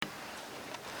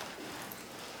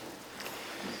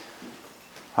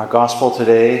Our gospel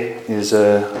today is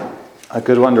a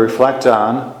good one to reflect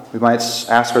on. We might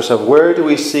ask ourselves, where do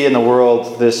we see in the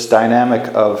world this dynamic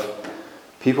of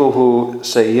people who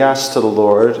say yes to the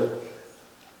Lord,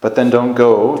 but then don't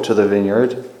go to the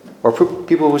vineyard, or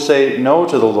people who say no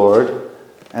to the Lord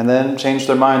and then change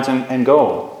their minds and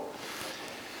go?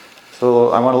 So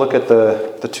I want to look at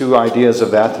the two ideas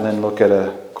of that and then look at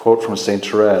a quote from St.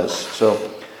 Therese. So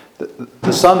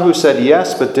the son who said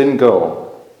yes but didn't go,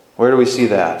 where do we see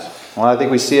that? Well, I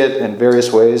think we see it in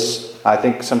various ways. I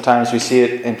think sometimes we see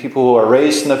it in people who are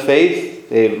raised in the faith.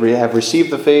 They have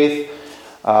received the faith,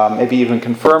 maybe even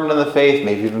confirmed in the faith,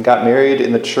 maybe even got married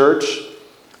in the church.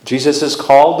 Jesus has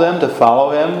called them to follow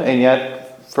him, and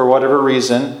yet, for whatever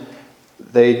reason,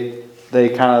 they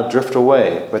kind of drift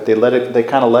away, but they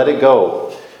kind of let it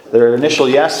go. Their initial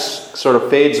yes sort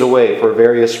of fades away for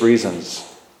various reasons.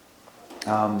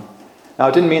 Now,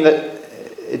 it didn't mean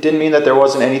that there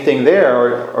wasn't anything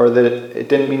there, or that it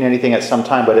didn't mean anything at some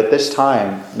time. But at this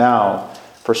time, now,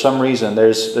 for some reason,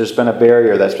 there's been a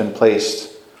barrier that's been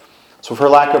placed. So for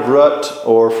lack of root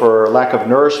or for lack of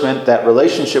nourishment, that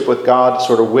relationship with God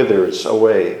sort of withers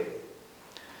away.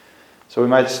 So we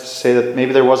might say that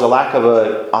maybe there was a lack of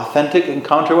an authentic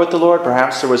encounter with the Lord.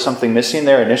 Perhaps there was something missing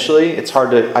there initially. It's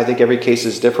hard to, I think every case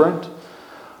is different.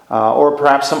 Or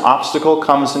perhaps some obstacle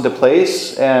comes into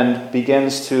place and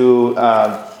begins to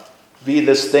be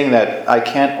this thing that I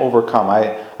can't overcome.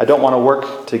 I don't want to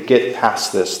work to get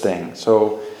past this thing.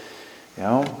 So,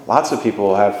 lots of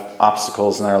people have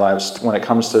obstacles in their lives when it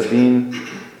comes to being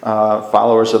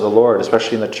followers of the Lord,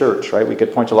 especially in the church, right? We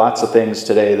could point to lots of things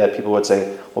today that people would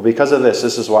say, well, because of this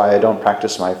is why I don't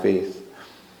practice my faith.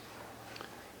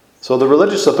 So the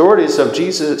religious authorities of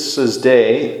Jesus'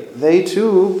 day, they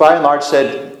too, by and large,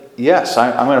 said, yes,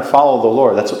 I'm going to follow the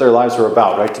Lord. That's what their lives were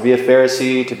about, right? To be a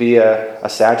Pharisee, to be a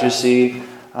Sadducee,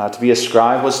 to be a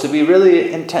scribe was to be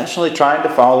really intentionally trying to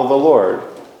follow the Lord.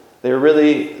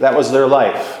 That was their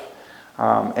life.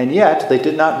 And yet, they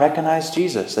did not recognize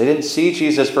Jesus. They didn't see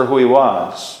Jesus for who he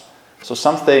was. So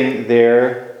something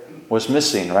there was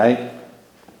missing, right?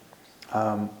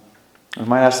 We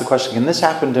might ask the question, can this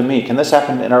happen to me? Can this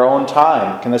happen in our own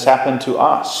time? Can this happen to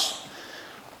us?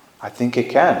 I think it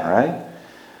can, right?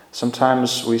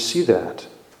 Sometimes we see that.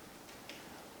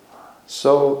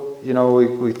 So,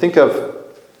 we think of,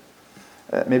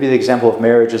 maybe the example of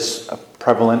marriage is a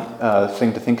prevalent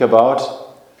thing to think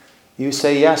about. You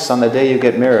say yes on the day you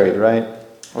get married, right?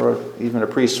 Or even a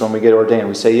priest when we get ordained,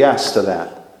 we say yes to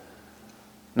that.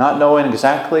 Not knowing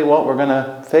exactly what we're going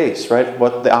to face, right?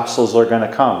 What the obstacles are going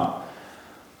to come.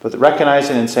 But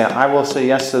recognizing and saying, I will say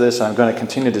yes to this, and I'm going to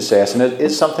continue to say yes. And it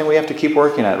is something we have to keep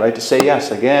working at, right? To say yes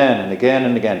again and again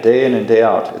and again, day in and day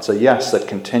out. It's a yes that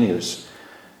continues.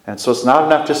 And so it's not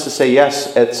enough just to say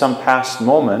yes at some past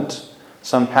moment,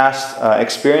 some past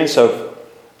experience of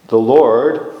the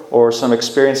Lord, or some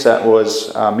experience that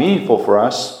was meaningful for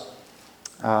us.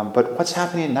 But what's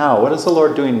happening now? What is the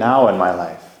Lord doing now in my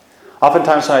life?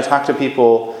 Oftentimes when I talk to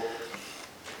people,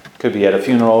 could be at a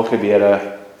funeral, could be at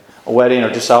a wedding,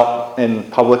 or just out in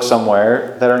public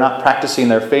somewhere, that are not practicing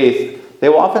their faith, they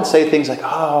will often say things like,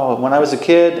 oh, when I was a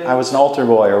kid, I was an altar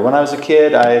boy, or when I was a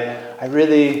kid, I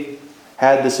really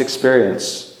had this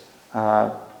experience.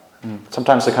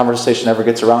 Sometimes the conversation never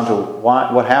gets around to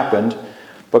what happened,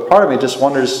 but part of me just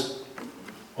wonders,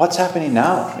 what's happening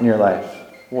now in your life?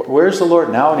 Where's the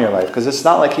Lord now in your life? Because it's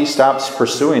not like he stops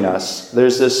pursuing us.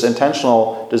 There's this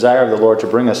intentional desire of the Lord to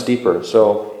bring us deeper.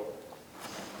 So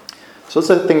it's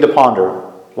a thing to ponder.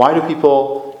 Why do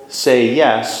people say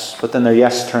yes, but then their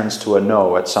yes turns to a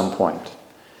no at some point?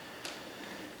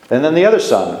 And then the other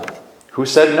son, who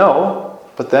said no,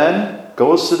 but then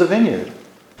goes to the vineyard.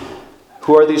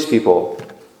 Who are these people?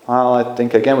 Well, I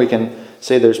think, again, we can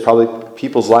say there's probably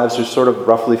people's lives who sort of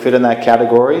roughly fit in that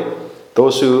category.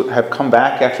 Those who have come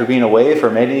back after being away for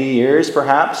many years,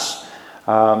 perhaps.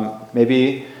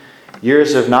 Maybe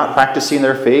years of not practicing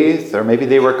their faith, or maybe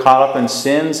they were caught up in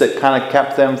sins that kind of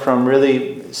kept them from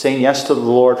really saying yes to the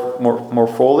Lord more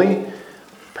fully.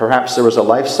 Perhaps there was a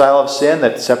lifestyle of sin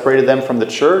that separated them from the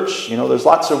church. There's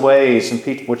lots of ways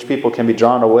in which people can be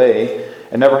drawn away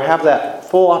and never have that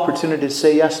full opportunity to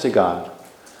say yes to God.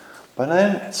 But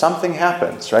then something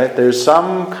happens, right? There's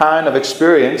some kind of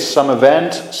experience, some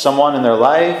event, someone in their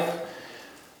life.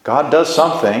 God does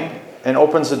something and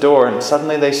opens the door, and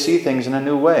suddenly they see things in a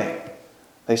new way.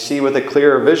 They see with a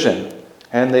clearer vision,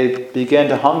 and they begin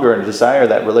to hunger and desire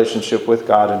that relationship with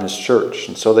God and his church.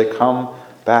 And so they come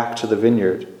back to the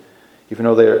vineyard. Even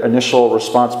though their initial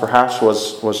response perhaps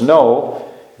was no,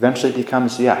 eventually it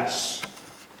becomes yes.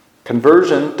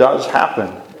 Conversion does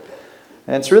happen.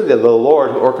 And it's really the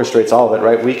Lord who orchestrates all of it,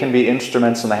 right? We can be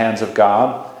instruments in the hands of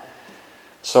God.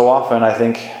 So often, I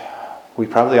think, we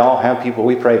probably all have people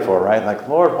we pray for, right? Like,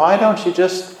 Lord, why don't you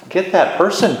just get that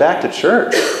person back to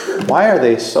church? Why are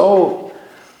they so...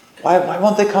 Why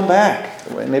won't they come back?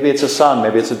 Maybe it's a son,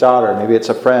 maybe it's a daughter, maybe it's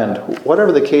a friend,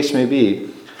 whatever the case may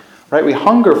be. Right? We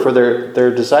hunger for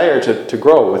their desire to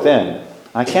grow within.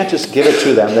 I can't just give it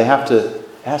to them. It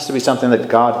has to be something that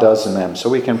God does in them so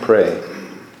we can pray.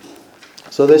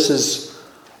 So this is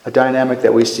a dynamic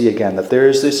that we see again, that there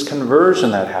is this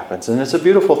conversion that happens. And it's a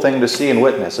beautiful thing to see and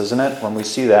witness, isn't it, when we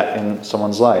see that in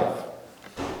someone's life.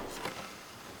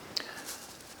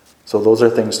 So those are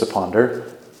things to ponder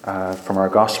from our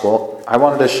gospel. I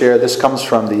wanted to share, this comes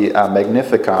from the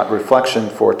Magnificat reflection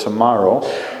for tomorrow.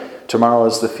 Tomorrow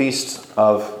is the feast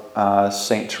of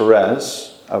Saint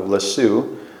Therese of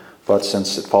Lisieux, but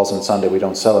since it falls on Sunday, we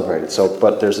don't celebrate it.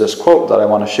 But there's this quote that I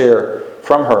want to share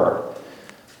from her.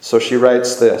 So she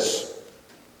writes this: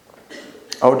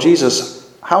 "Oh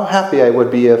Jesus, how happy I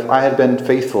would be if I had been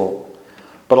faithful.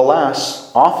 But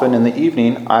alas, often in the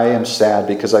evening I am sad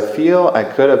because I feel I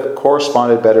could have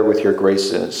corresponded better with your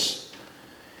graces.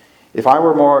 If I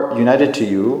were more united to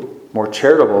you, more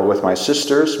charitable with my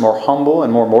sisters, more humble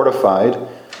and more mortified,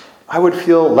 I would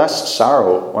feel less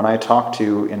sorrow when I talk to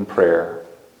you in prayer."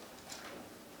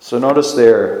 So notice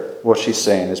there what she's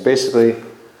saying is basically,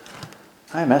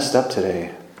 I messed up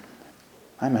today.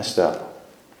 I messed up.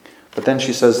 But then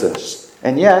she says this: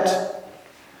 "And yet,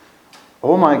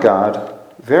 oh my God,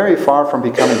 very far from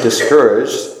becoming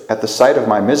discouraged at the sight of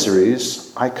my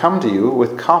miseries, I come to you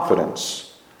with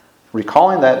confidence,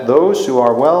 recalling that those who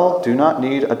are well do not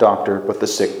need a doctor, but the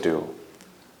sick do."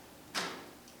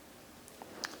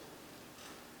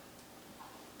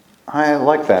 I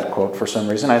like that quote for some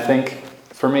reason. I think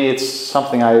for me it's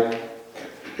something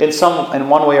in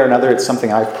one way or another, it's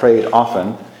something I've prayed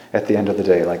often at the end of the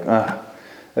day. Like,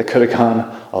 it could have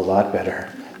gone a lot better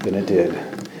than it did.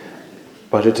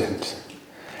 But it didn't.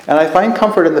 And I find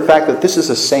comfort in the fact that this is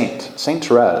a saint, Saint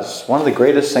Therese, one of the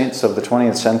greatest saints of the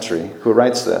 20th century, who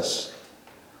writes this.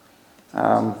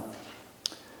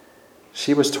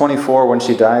 She was 24 when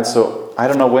she died, so I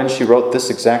don't know when she wrote this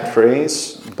exact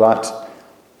phrase, but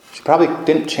she probably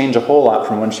didn't change a whole lot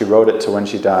from when she wrote it to when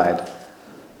she died.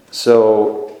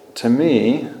 So, to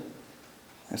me,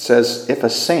 it says, if a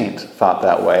saint thought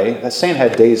that way, a saint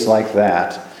had days like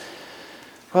that,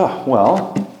 oh,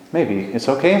 well, maybe it's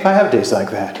okay if I have days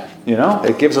like that. You know,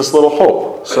 it gives us little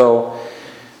hope. So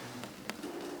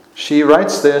she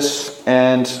writes this,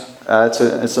 and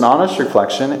it's an honest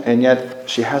reflection, and yet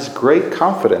she has great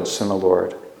confidence in the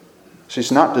Lord.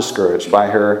 She's not discouraged by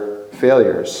her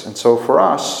failures. And so for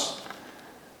us,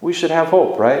 we should have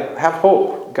hope, right? Have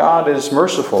hope. God is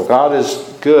merciful. God is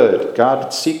good.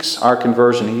 God seeks our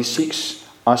conversion. He seeks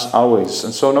us always.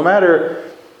 And so no matter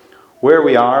where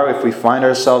we are, if we find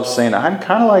ourselves saying, I'm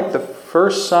kind of like the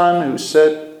first son who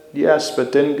said yes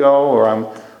but didn't go, or I'm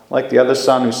like the other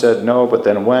son who said no but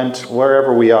then went,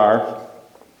 wherever we are,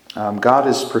 God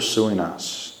is pursuing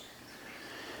us.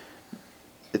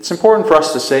 It's important for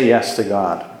us to say yes to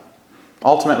God.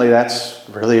 Ultimately, that's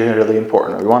really, really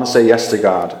important. We want to say yes to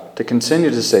God, to continue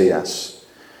to say yes.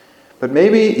 But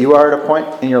maybe you are at a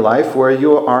point in your life where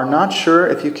you are not sure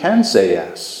if you can say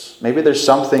yes. Maybe there's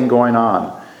something going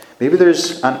on. Maybe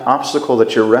there's an obstacle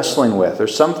that you're wrestling with, or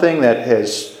something that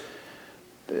has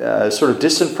sort of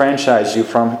disenfranchised you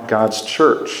from God's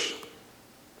church.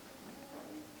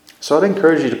 So I'd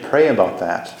encourage you to pray about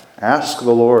that. Ask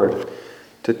the Lord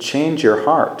to change your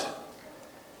heart.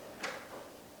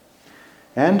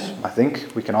 And I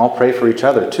think we can all pray for each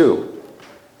other too.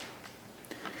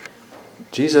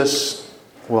 Jesus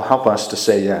will help us to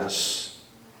say yes.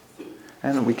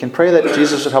 And we can pray that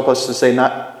Jesus would help us to say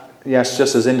not yes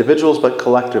just as individuals, but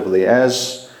collectively,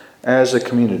 as a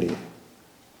community.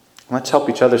 Let's help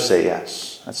each other say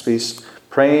yes. Let's be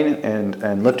praying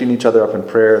and lifting each other up in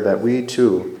prayer that we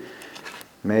too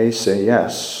may say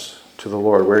yes to the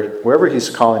Lord, wherever He's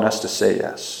calling us to say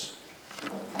yes.